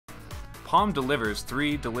Pom delivers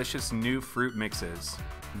 3 delicious new fruit mixes.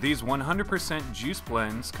 These 100% juice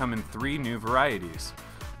blends come in 3 new varieties: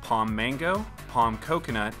 Pom Mango, Pom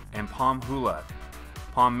Coconut, and Pom Hula.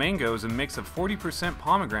 Pom Mango is a mix of 40%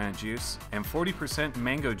 pomegranate juice and 40%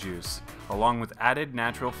 mango juice, along with added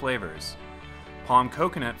natural flavors. Pom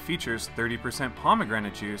Coconut features 30%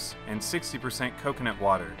 pomegranate juice and 60% coconut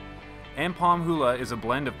water. And Pom Hula is a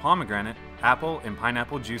blend of pomegranate, apple, and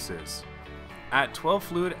pineapple juices. At 12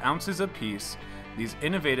 fluid ounces apiece, these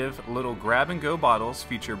innovative little grab-and-go bottles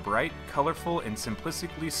feature bright, colorful, and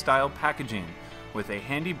simplistically styled packaging with a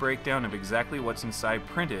handy breakdown of exactly what's inside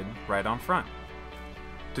printed right on front.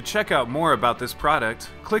 To check out more about this product,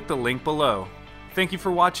 click the link below. Thank you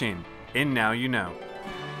for watching, and now you know.